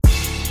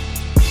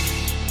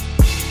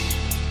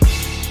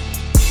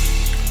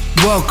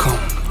Welcome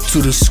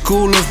to the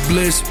School of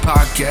Bliss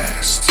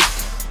podcast.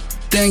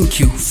 Thank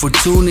you for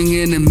tuning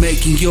in and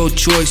making your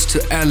choice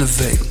to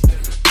elevate,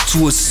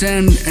 to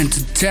ascend, and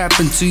to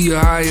tap into your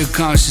higher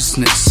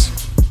consciousness.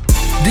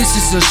 This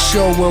is a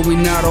show where we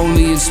not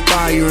only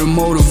inspire and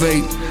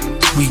motivate,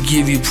 we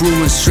give you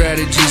proven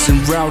strategies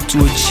en route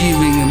to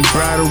achieving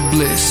unbridled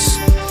bliss.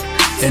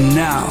 And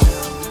now,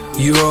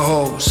 your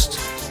host.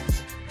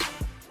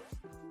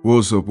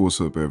 What's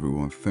up,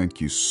 everyone? Thank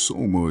you so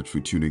much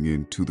for tuning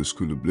in to the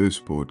School of Bliss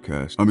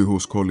podcast. I'm your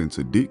host, Colin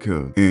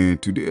Sadika,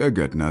 and today I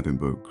got nothing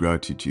but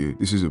gratitude.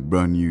 This is a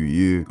brand new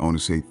year. I want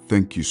to say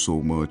thank you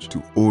so much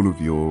to all of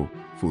y'all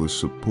for the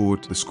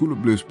support. The School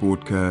of Bliss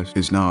podcast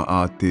is now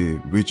out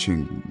there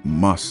reaching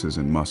masses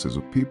and masses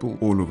of people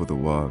all over the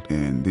world,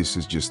 and this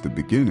is just the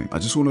beginning. I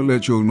just want to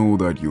let you all know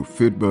that your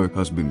feedback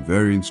has been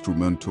very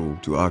instrumental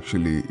to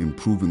actually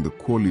improving the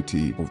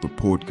quality of the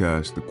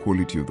podcast, the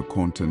quality of the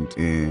content,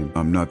 and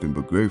I'm nothing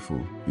but grateful,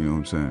 you know what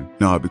I'm saying?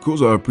 Now,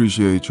 because I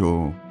appreciate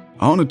y'all,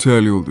 I want to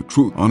tell you all the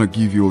truth. I want to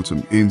give you all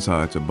some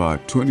insights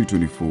about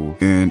 2024,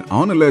 and I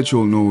want to let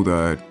you all know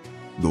that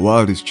the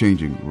world is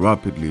changing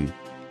rapidly.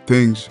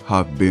 Things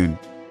have been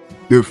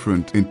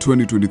different in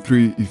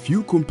 2023. If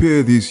you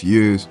compare these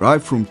years,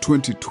 right from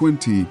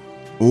 2020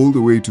 all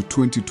the way to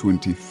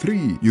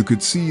 2023, you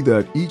could see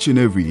that each and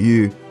every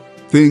year,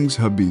 things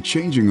have been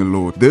changing a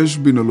lot. There's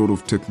been a lot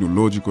of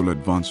technological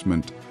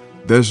advancement.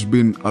 There's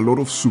been a lot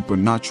of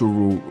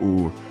supernatural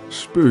or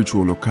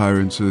spiritual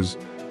occurrences.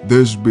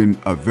 There's been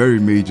a very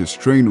major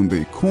strain on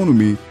the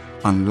economy,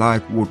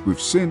 unlike what we've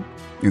seen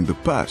in the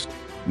past.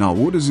 Now,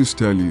 what does this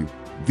tell you?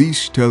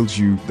 This tells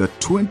you that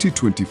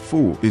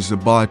 2024 is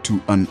about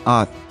to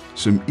unearth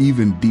some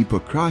even deeper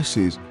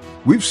crises.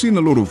 We've seen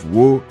a lot of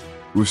war.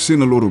 We've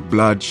seen a lot of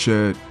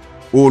bloodshed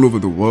all over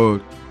the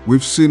world.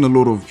 We've seen a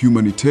lot of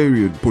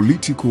humanitarian,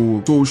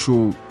 political,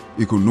 social,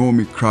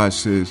 economic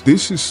crisis.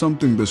 This is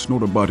something that's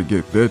not about to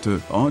get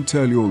better. I'll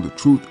tell you all the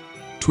truth.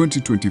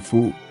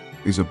 2024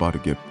 is about to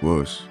get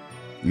worse.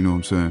 You know what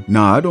I'm saying?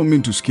 Now, I don't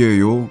mean to scare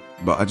you all,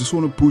 but I just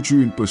want to put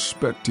you in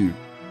perspective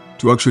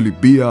to actually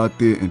be out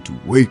there and to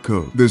wake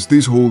up. There's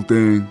this whole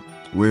thing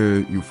where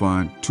you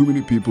find too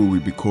many people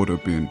will be caught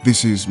up in,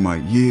 this is my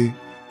year,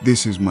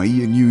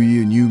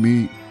 new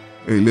me.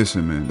 Hey,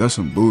 listen, man, that's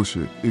some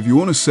bullshit. If you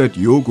want to set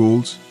your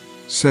goals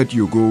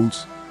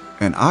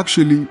and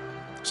actually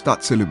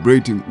start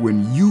celebrating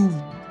when you've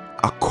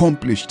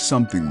accomplished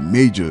something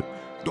major.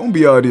 Don't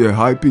be out here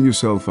hyping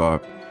yourself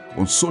up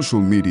on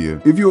social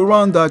media. If you're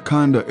around that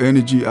kind of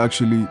energy,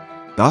 actually,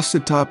 that's the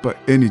type of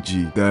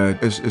energy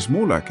that is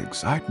more like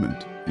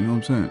excitement. You know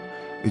what I'm saying?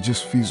 It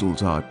just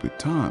fizzles out with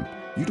time.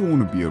 You don't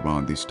want to be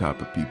around this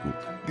type of people.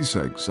 These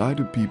are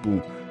excited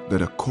people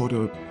that are caught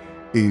up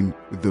in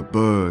the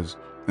buzz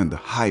and the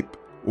hype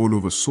all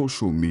over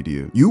social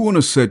media. You want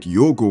to set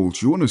your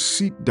goals. You want to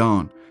sit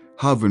down,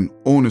 have an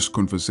honest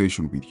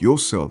conversation with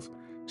yourself.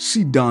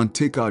 Sit down,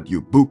 take out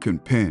your book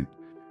and pen.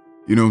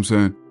 You know what I'm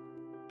saying?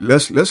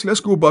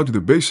 Let's go back to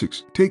the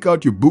basics. Take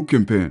out your book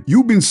and pen.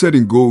 You've been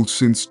setting goals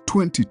since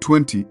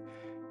 2020.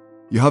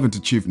 You haven't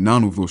achieved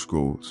none of those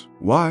goals.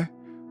 Why?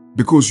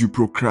 Because you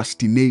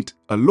procrastinate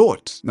a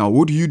lot. Now,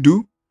 what do?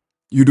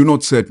 You do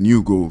not set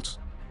new goals.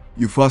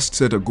 You first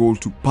set a goal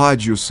to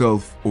purge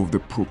yourself of the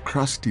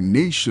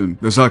procrastination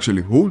that's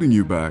actually holding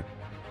you back.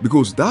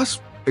 Because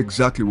that's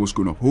exactly what's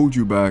going to hold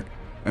you back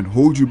and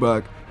hold you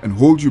back and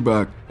hold you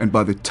back, and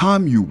by the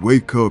time you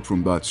wake up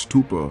from that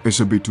stupor, it's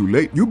a bit too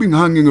late. You've been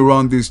hanging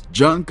around these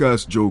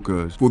junk-ass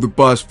jokers for the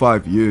past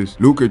 5 years.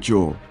 Look at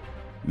you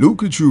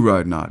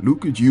right now.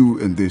 Look at you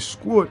and this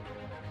squad.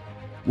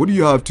 What do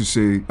you have to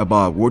say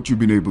about what you've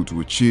been able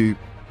to achieve?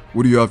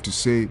 What do you have to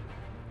say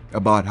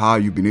about how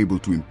you've been able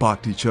to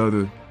impact each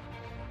other?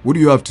 What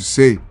do you have to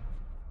say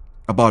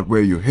about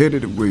where you're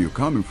headed and where you're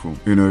coming from?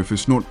 You know, if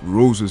it's not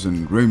roses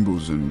and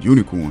rainbows and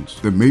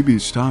unicorns, then maybe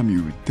it's time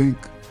you rethink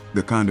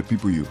the kind of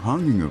people you're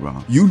hanging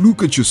around. You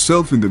look at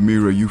yourself in the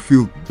mirror, you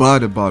feel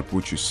bad about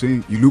what you're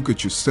saying. You look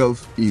at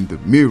yourself in the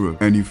mirror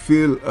and you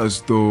feel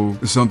as though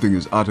something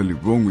is utterly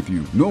wrong with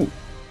you. No,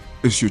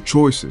 it's your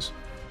choices.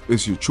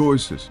 It's your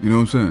choices. You know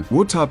what I'm saying?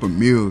 What type of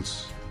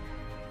meals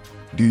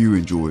do you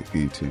enjoy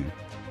eating?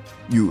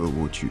 You are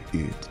what you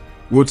eat.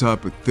 What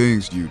type of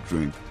things do you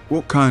drink?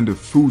 What kind of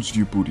foods do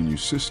you put in your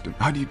system?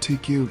 How do you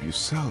take care of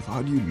yourself?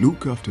 How do you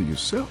look after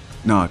yourself?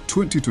 Now,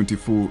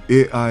 2024,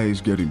 AI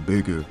is getting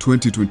bigger.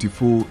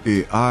 2024,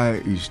 AI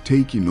is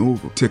taking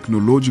over.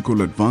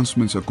 Technological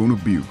advancements are going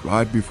to be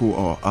right before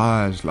our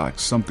eyes like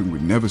something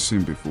we've never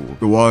seen before.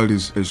 The world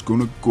is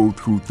going to go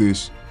through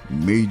this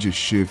major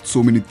shift.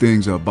 So many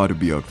things are about to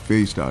be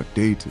outphased,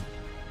 outdated.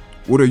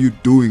 What are you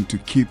doing to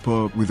keep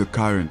up with the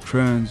current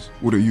trends?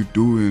 What are you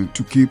doing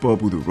to keep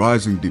up with the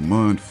rising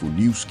demand for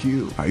new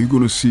skills? Are you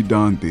going to sit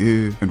down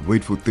there and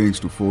wait for things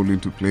to fall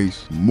into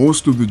place?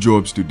 Most of the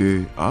jobs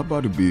today are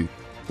about to be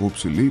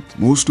obsolete.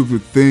 Most of the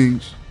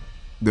things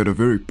that are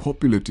very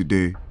popular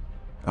today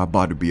are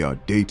about to be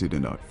outdated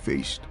and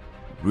outphased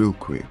real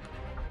quick.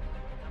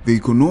 The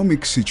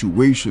economic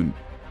situation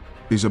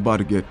is about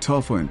to get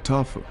tougher and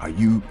tougher. Are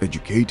you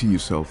educating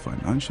yourself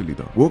financially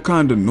though? What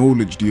kind of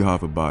knowledge do you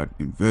have about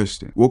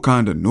investing? What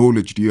kind of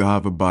knowledge do you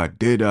have about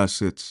dead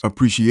assets,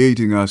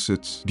 appreciating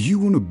assets? Do you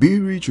want to be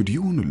rich or do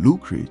you want to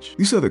look rich?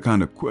 These are the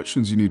kind of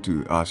questions you need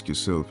to ask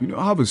yourself.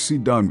 Have a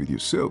sit down with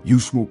yourself. You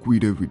smoke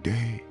weed every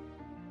day.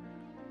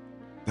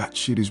 That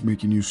shit is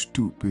making you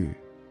stupid.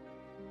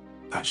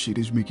 That shit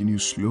is making you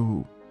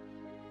slow.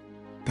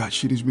 That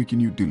shit is making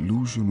you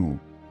delusional.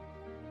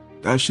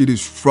 That shit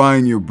is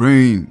frying your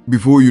brain.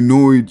 Before you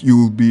know it,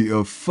 you'll be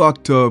a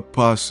fucked up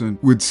person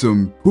with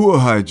some poor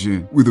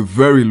hygiene, with a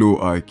very low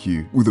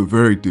IQ, with a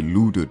very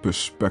deluded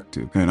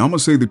perspective. And I'm gonna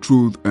say the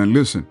truth, and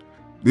listen,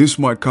 this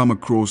might come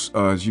across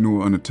as,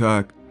 an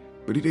attack,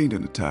 but it ain't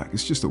an attack.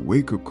 It's just a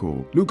wake-up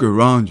call. Look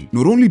around you.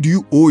 Not only do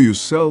you owe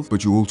yourself,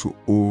 but you also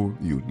owe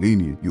your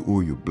lineage. You owe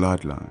your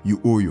bloodline. You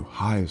owe your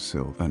higher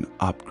self an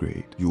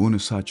upgrade. You want to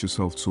search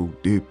yourself so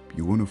deep.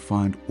 You want to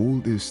find all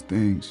these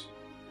things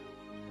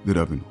that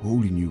have been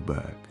holding you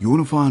back. You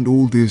want to find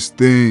all these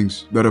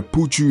things that have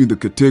put you in the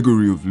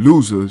category of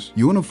losers.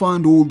 You want to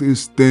find all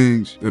these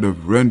things that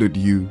have rendered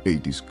you a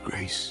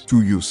disgrace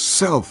to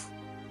yourself.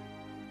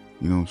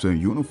 You know what I'm saying?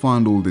 You want to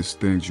find all these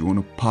things. You want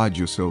to purge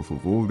yourself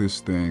of all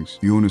these things.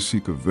 You want to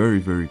seek a very,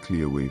 very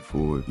clear way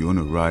forward. You want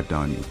to write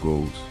down your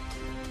goals.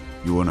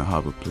 You want to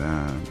have a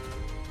plan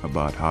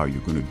about how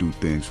you're going to do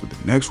things for the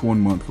next 1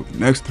 month, for the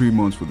next 3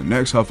 months, for the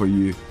next half a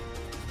year,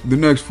 the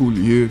next full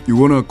year. You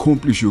want to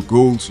accomplish your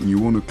goals and you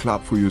want to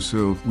clap for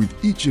yourself with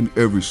each and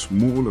every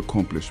small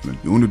accomplishment.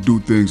 You want to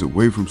do things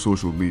away from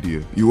social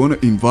media. You want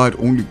to invite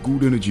only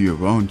good energy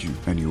around you,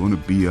 and you want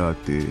to be out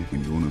there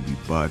and you want to be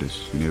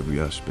baddest in every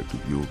aspect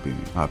of your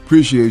being. I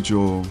appreciate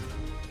y'all.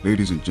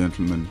 Ladies and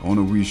gentlemen, I want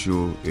to wish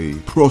you a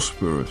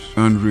prosperous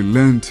and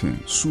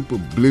relenting, super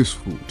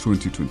blissful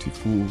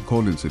 2024.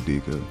 Colin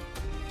Sadeka,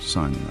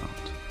 signing out.